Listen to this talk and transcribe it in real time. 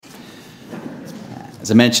As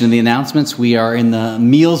I mentioned in the announcements, we are in the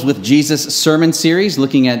Meals with Jesus sermon series,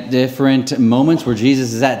 looking at different moments where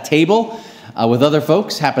Jesus is at table with other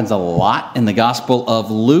folks. Happens a lot in the Gospel of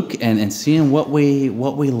Luke, and seeing what we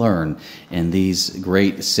learn in these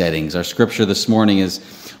great settings. Our scripture this morning is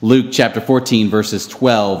Luke chapter 14, verses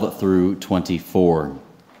 12 through 24.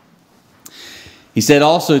 He said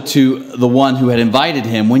also to the one who had invited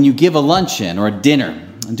him, "When you give a luncheon or a dinner,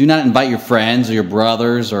 do not invite your friends or your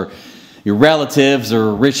brothers or your relatives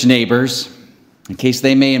or rich neighbors, in case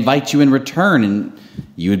they may invite you in return and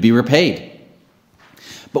you would be repaid.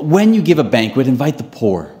 But when you give a banquet, invite the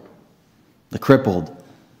poor, the crippled,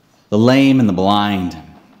 the lame, and the blind,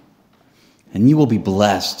 and you will be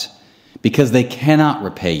blessed, because they cannot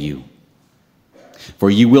repay you,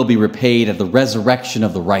 for you will be repaid at the resurrection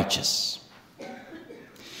of the righteous."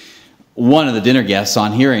 One of the dinner guests,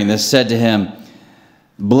 on hearing this, said to him,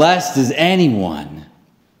 "Blessed is anyone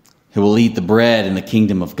who will eat the bread in the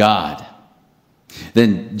kingdom of God."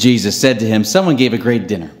 Then Jesus said to him, "Someone gave a great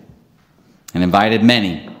dinner and invited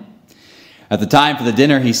many. At the time for the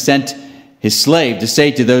dinner, he sent his slave to say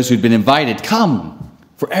to those who'd been invited, 'Come,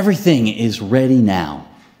 for everything is ready now.'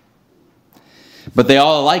 But they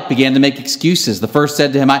all alike began to make excuses. The first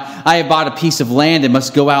said to him, I have bought a piece of land and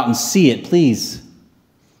must go out and see it. Please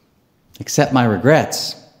accept my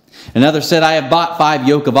regrets." Another said, "I have bought 5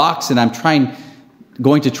 yoke of oxen. I'm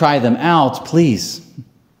going to try them out. Please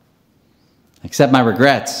accept my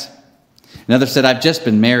regrets." Another said, "I've just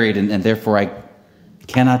been married and therefore I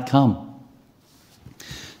cannot come."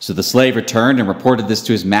 So the slave returned and reported this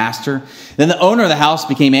to his master. Then the owner of the house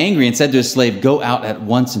became angry and said to his slave, "Go out at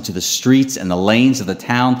once into the streets and the lanes of the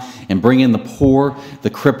town and bring in the poor, the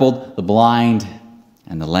crippled, the blind,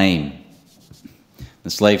 and the lame." The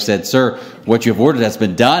slave said, "Sir, what you have ordered has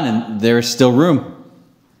been done, and there is still room."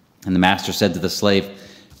 And the master said to the slave,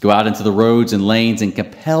 "Go out into the roads and lanes and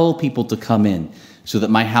compel people to come in, so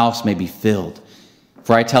that my house may be filled.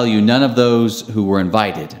 For I tell you, none of those who were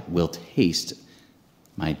invited will taste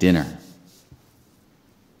my dinner."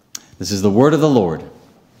 This is the word of the Lord.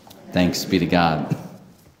 Thanks be to God.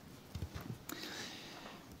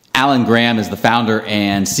 Alan Graham is the founder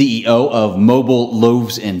and CEO of Mobile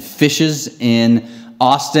Loaves and Fishes in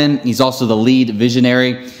Austin. He's also the lead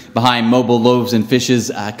visionary behind Mobile Loaves and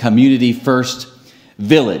Fishes Community First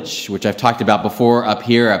Village, which I've talked about before up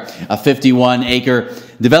here, a 51-acre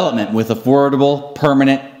development with affordable,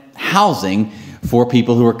 permanent housing for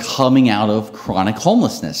people who are coming out of chronic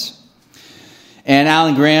homelessness. And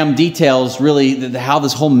Alan Graham details really how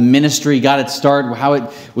this whole ministry got its start, how it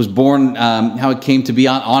was born, how it came to be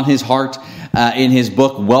on his heart in his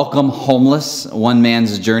book, Welcome Homeless, One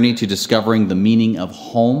Man's Journey to Discovering the Meaning of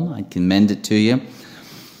Home. I commend it to you.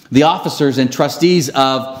 The officers and trustees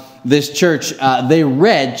of this church, they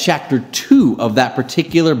read chapter 2 of that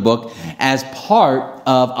particular book as part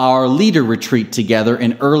of our leader retreat together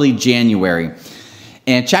in early January.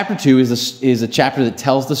 And chapter 2 is a chapter that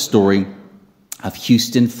tells the story of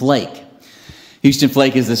Houston Flake. Houston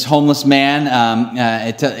Flake is this homeless man,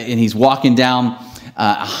 and he's walking down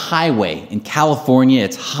a highway in California.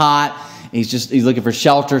 It's hot. He's looking for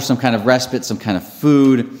shelter, some kind of respite, some kind of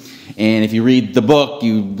food. And if you read the book,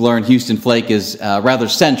 you learn Houston Flake is rather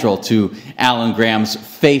central to Alan Graham's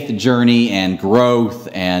faith journey and growth,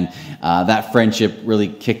 and that friendship really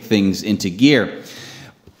kicked things into gear.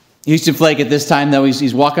 Houston Flake at this time, though,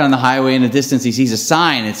 he's walking on the highway. In the distance, he sees a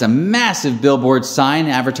sign. It's a massive billboard sign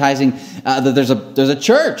advertising that there's a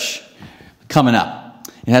church coming up.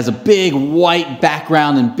 It has a big white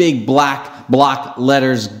background and big black block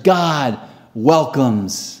letters. "God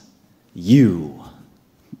welcomes you."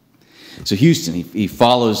 So Houston, he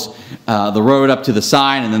follows the road up to the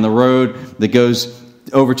sign, and then the road that goes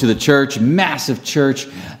over to the church. Massive church,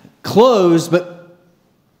 closed, but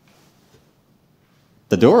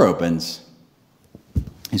the door opens.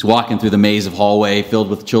 He's walking through the maze of hallway filled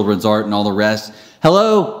with children's art and all the rest.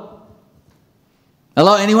 Hello?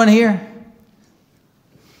 Hello, anyone here?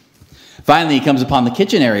 Finally, he comes upon the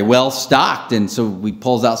kitchen area, well stocked, and so he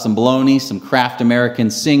pulls out some bologna, some Kraft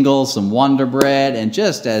American singles, some Wonder Bread, and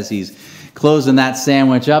just as he's closing that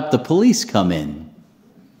sandwich up, the police come in.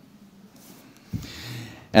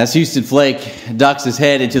 As Houston Flake ducks his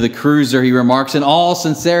head into the cruiser, he remarks in all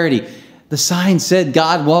sincerity, "The sign said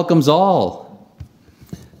God welcomes all,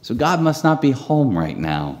 so God must not be home right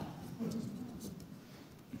now."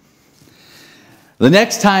 The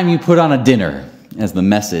next time you put on a dinner, as the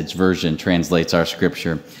Message version translates our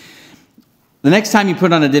scripture, the next time you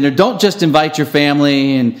put on a dinner, don't just invite your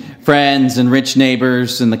family and friends and rich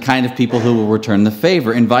neighbors and the kind of people who will return the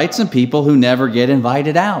favor. Invite some people who never get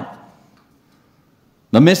invited out.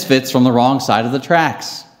 the misfits from the wrong side of the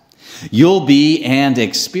tracks. You'll be and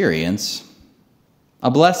experience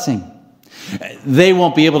a blessing. They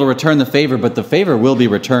won't be able to return the favor, but the favor will be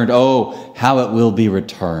returned. Oh, how it will be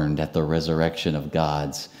returned at the resurrection of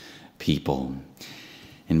God's people.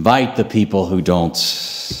 Invite the people who don't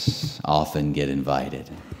often get invited.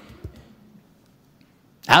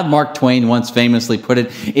 How Mark Twain once famously put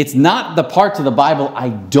it, it's not the parts of the Bible I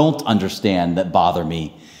don't understand that bother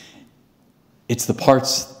me. It's the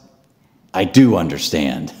parts I do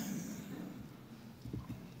understand.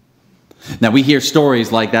 Now, we hear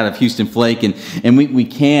stories like that of Houston Flake, and we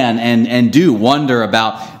can and do wonder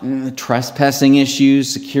about trespassing issues,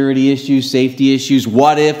 security issues, safety issues.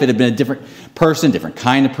 What if it had been a different person, different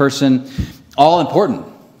kind of person? All important,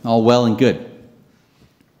 all well and good.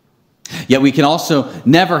 Yet we can also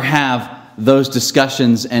never have those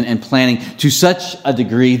discussions and planning to such a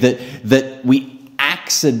degree that we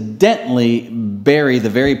accidentally bury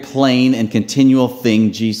the very plain and continual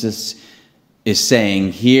thing Jesus is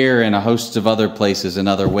saying here and a host of other places and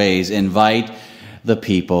other ways. Invite the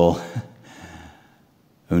people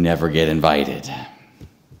who never get invited.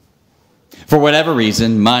 For whatever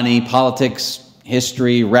reason, money, politics,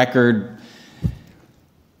 history, record.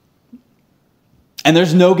 And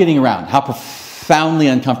there's no getting around how profoundly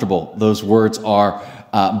uncomfortable those words are,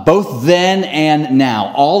 both then and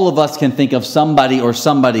now. All of us can think of somebody or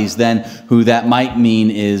somebody's then who that might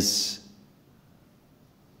mean is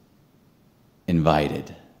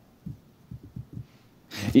invited.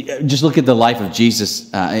 Just look at the life of Jesus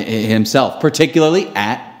himself, particularly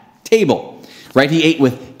at table. Right? He ate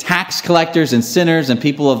with tax collectors and sinners and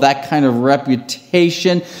people of that kind of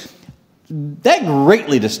reputation. That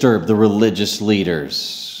greatly disturbed the religious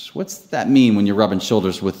leaders. What's that mean when you're rubbing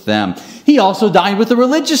shoulders with them? He also dined with the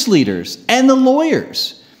religious leaders and the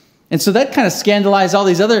lawyers. And so that kind of scandalized all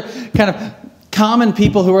these other kind of common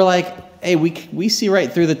people who were like, hey, we see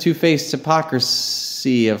right through the two-faced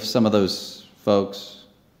hypocrisy of some of those folks.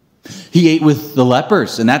 He ate with the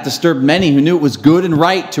lepers, and that disturbed many who knew it was good and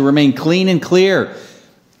right to remain clean and clear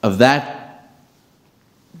of that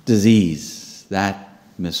disease, that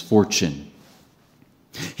misfortune.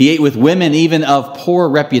 He ate with women even of poor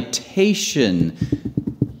reputation.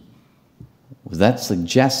 Was that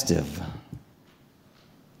suggestive?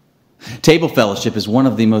 Table fellowship is one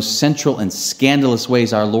of the most central and scandalous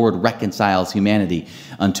ways our Lord reconciles humanity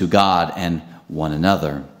unto God and one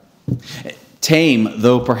another. Tame,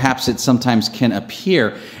 though perhaps it sometimes can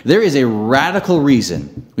appear, there is a radical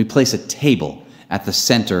reason we place a table at the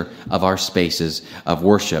center of our spaces of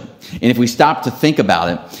worship. And if we stop to think about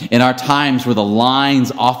it, in our times where the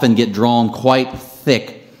lines often get drawn quite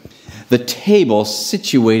thick, the table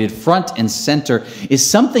situated front and center is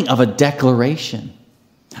something of a declaration,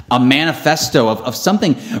 a manifesto of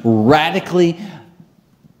something radically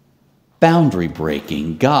boundary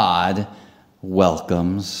breaking. God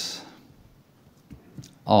welcomes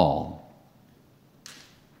all.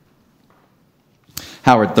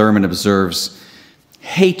 Howard Thurman observes,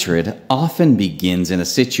 hatred often begins in a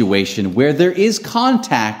situation where there is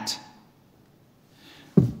contact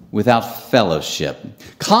without fellowship.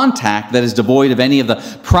 Contact that is devoid of any of the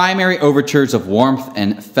primary overtures of warmth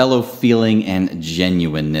and fellow feeling and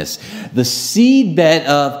genuineness. The seedbed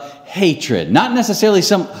of hatred, not necessarily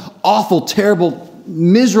some awful, terrible,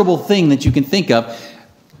 miserable thing that you can think of.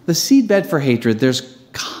 The seedbed for hatred, there's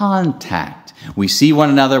contact. We see one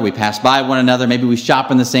another, we pass by one another, maybe we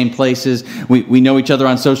shop in the same places, we know each other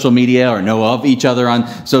on social media or know of each other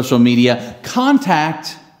on social media.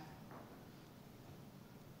 Contact,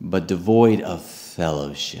 but devoid of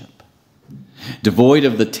fellowship, devoid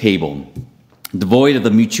of the table, devoid of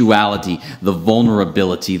the mutuality, the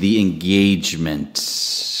vulnerability, the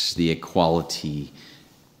engagement, the equality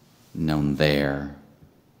known there.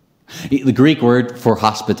 The Greek word for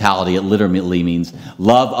hospitality, it literally means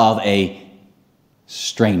love of a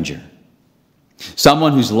stranger.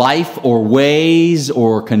 Someone whose life or ways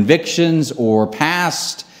or convictions or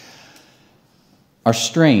past are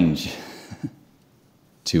strange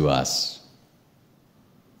to us.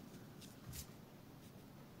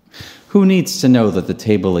 Who needs to know that the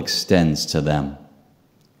table extends to them?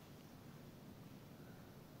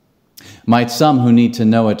 Might some who need to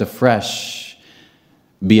know it afresh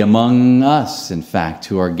be among us, in fact,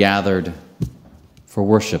 who are gathered for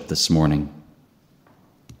worship this morning?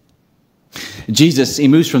 Jesus, he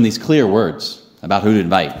moves from these clear words about who to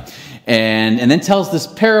invite and then tells this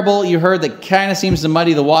parable you heard that kind of seems to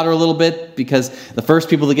muddy the water a little bit, because the first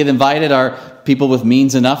people to get invited are people with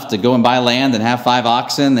means enough to go and buy land and have 5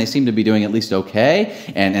 oxen. They seem to be doing at least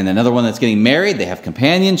okay. And another one that's getting married, they have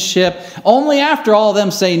companionship. Only after all of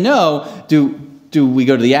them say no do do we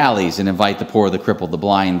go to the alleys and invite the poor, the crippled, the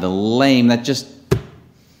blind, the lame? That just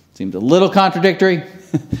seems a little contradictory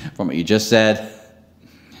from what you just said.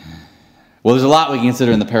 Well, there's a lot we can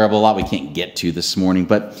consider in the parable, a lot we can't get to this morning,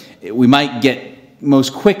 but we might get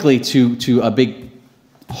most quickly to a big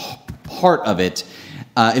part of it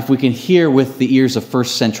if we can hear with the ears of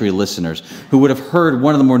first century listeners who would have heard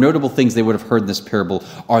one of the more notable things they would have heard in this parable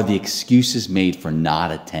are the excuses made for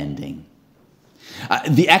not attending.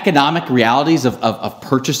 The economic realities of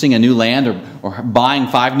purchasing a new land or buying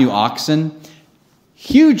 5 new oxen,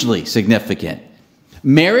 hugely significant.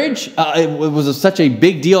 Marriage, it was such a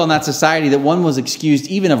big deal in that society that one was excused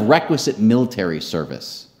even of requisite military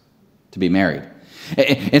service to be married.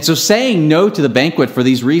 And so saying no to the banquet for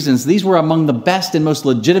these reasons, these were among the best and most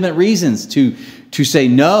legitimate reasons to say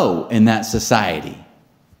no in that society.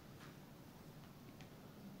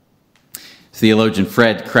 Theologian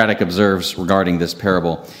Fred Craddock observes regarding this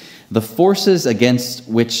parable, the forces against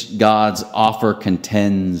which God's offer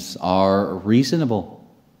contends are reasonable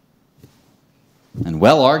and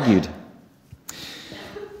well argued.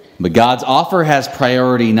 But God's offer has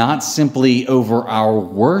priority not simply over our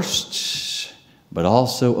worst, but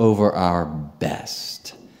also over our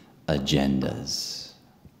best agendas.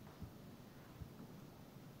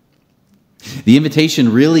 The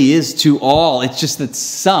invitation really is to all. It's just that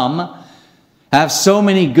some have so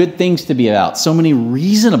many good things to be about, so many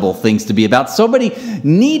reasonable things to be about, so many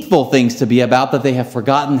needful things to be about that they have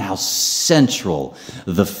forgotten how central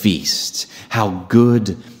the feast, how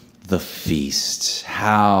good the feast,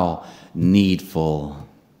 how needful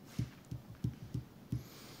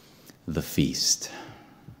the feast.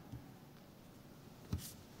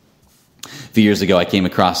 A few years ago, I came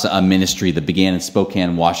across a ministry that began in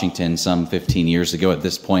Spokane, Washington, some 15 years ago at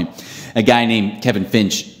this point. A guy named Kevin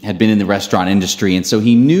Finch had been in the restaurant industry, and so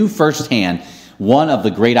he knew firsthand one of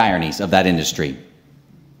the great ironies of that industry.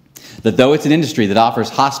 That though it's an industry that offers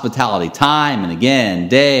hospitality time and again,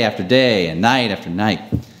 day after day and night after night,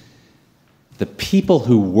 the people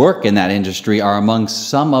who work in that industry are among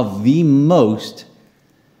some of the most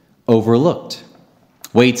overlooked.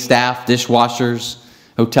 Wait staff, dishwashers,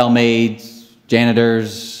 hotel maids,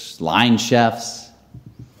 janitors, line chefs.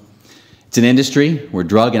 It's an industry where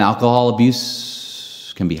drug and alcohol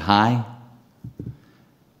abuse can be high.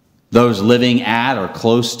 Those living at or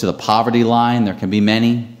close to the poverty line, there can be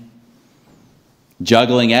many.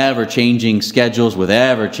 Juggling ever-changing schedules with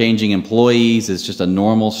ever-changing employees is just a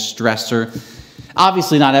normal stressor.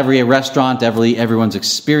 Obviously not every restaurant, everyone's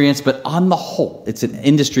experience, but on the whole, it's an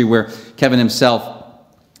industry where Kevin himself,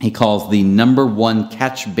 he calls the number one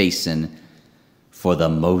catch basin for the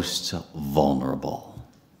most vulnerable.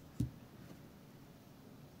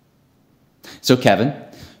 So Kevin,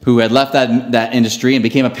 who had left that industry and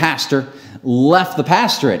became a pastor, left the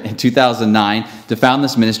pastorate in 2009 to found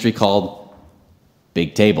this ministry called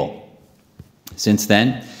Big Table. Since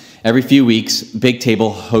then, every few weeks, Big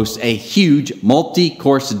Table hosts a huge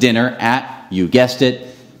multi-course dinner at, you guessed it,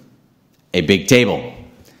 a big table.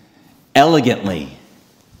 Elegantly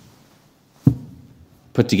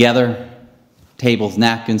put together, tables,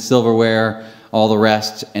 napkins, silverware, all the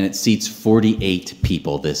rest, and it seats 48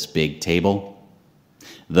 people, this big table.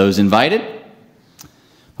 Those invited,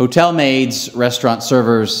 hotel maids, restaurant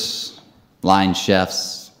servers, line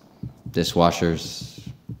chefs, dishwashers.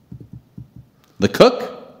 The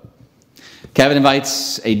cook, Kevin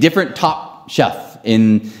invites a different top chef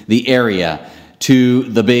in the area to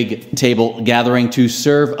the big table gathering to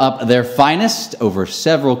serve up their finest over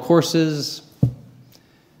several courses,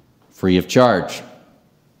 free of charge.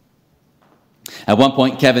 At one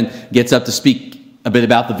point, Kevin gets up to speak a bit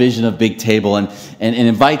about the vision of Big Table and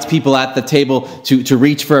invites people at the table to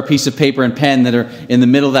reach for a piece of paper and pen that are in the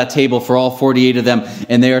middle of that table for all 48 of them,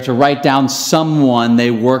 and they are to write down someone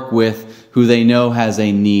they work with who they know has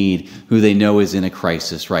a need, who they know is in a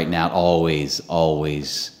crisis right now. Always,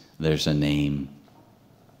 there's a name.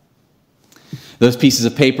 Those pieces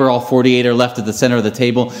of paper, all 48, are left at the center of the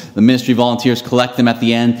table. The ministry volunteers collect them at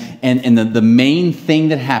the end. And the main thing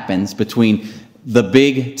that happens between the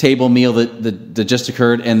big table meal that just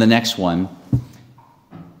occurred and the next one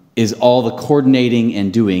is all the coordinating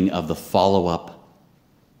and doing of the follow-up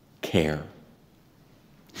care.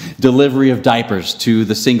 Delivery of diapers to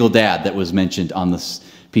the single dad that was mentioned on this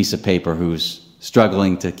piece of paper who's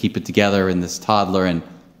struggling to keep it together, and this toddler, and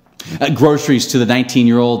groceries to the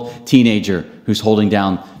 19-year-old teenager who's holding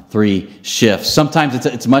down 3 shifts. Sometimes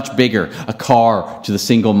it's much bigger. A car to the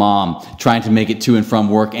single mom trying to make it to and from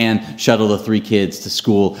work and shuttle the 3 kids to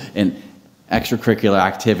school and extracurricular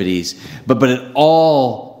activities. But it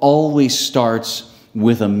all always starts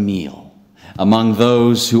with a meal. Among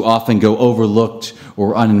those who often go overlooked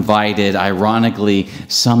or uninvited, ironically,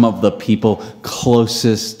 some of the people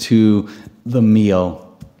closest to the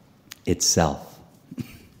meal itself.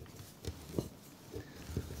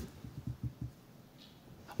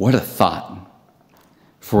 What a thought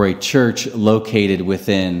for a church located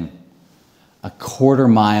within a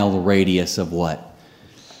quarter-mile radius of what?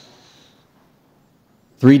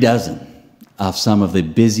 36 of some of the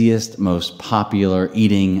busiest, most popular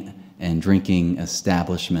eating and drinking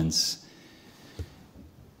establishments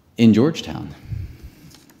in Georgetown.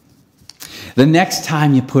 The next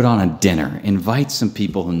time you put on a dinner, invite some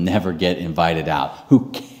people who never get invited out, who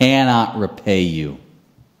cannot repay you.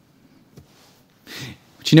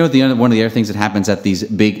 But you know one of the other things that happens at these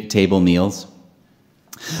big table meals?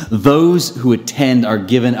 Those who attend are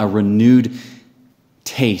given a renewed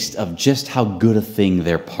taste of just how good a thing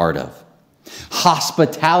they're part of.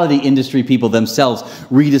 Hospitality industry people themselves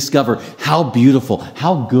rediscover how beautiful,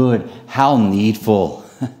 how good, how needful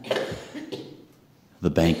the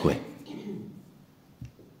banquet.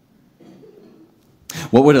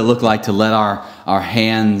 What would it look like to let our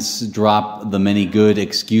hands drop the many good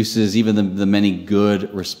excuses, even the many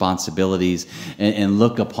good responsibilities, and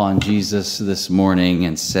look upon Jesus this morning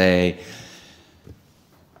and say,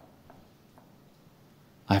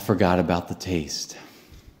 I forgot about the taste.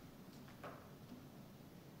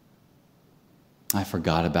 I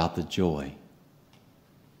forgot about the joy.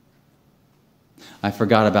 I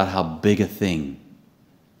forgot about how big a thing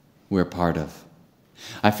we're part of.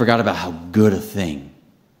 I forgot about how good a thing,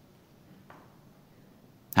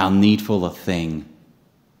 how needful a thing.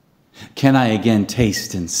 Can I again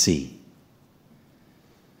taste and see?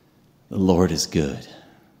 The Lord is good.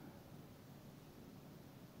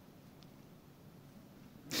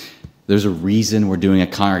 There's a reason we're doing a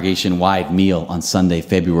congregation-wide meal on Sunday,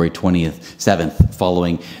 February 7th,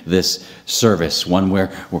 following this service. One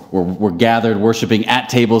where we're gathered worshiping at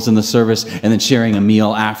tables in the service and then sharing a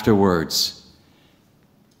meal afterwards.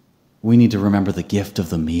 We need to remember the gift of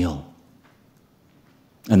the meal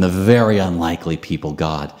and the very unlikely people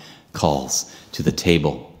God calls to the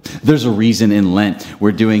table. There's a reason in Lent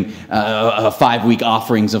we're doing 5-week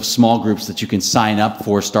offerings of small groups that you can sign up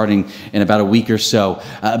for starting in about a week or so,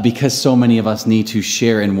 because so many of us need to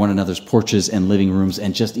share in one another's porches and living rooms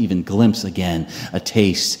and just even glimpse again a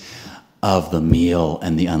taste of the meal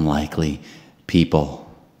and the unlikely people.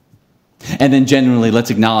 And then generally,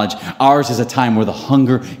 let's acknowledge ours is a time where the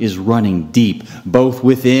hunger is running deep, both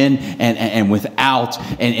within and without.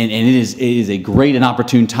 And it is a great and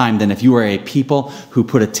opportune time then if you are a people who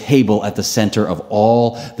put a table at the center of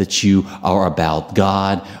all that you are about.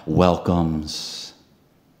 God welcomes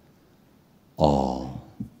all.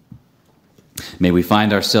 May we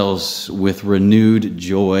find ourselves with renewed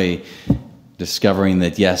joy, discovering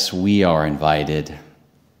that, yes, we are invited.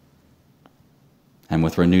 And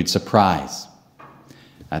with renewed surprise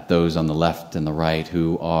at those on the left and the right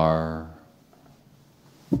who are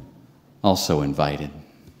also invited.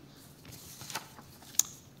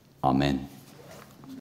 Amen.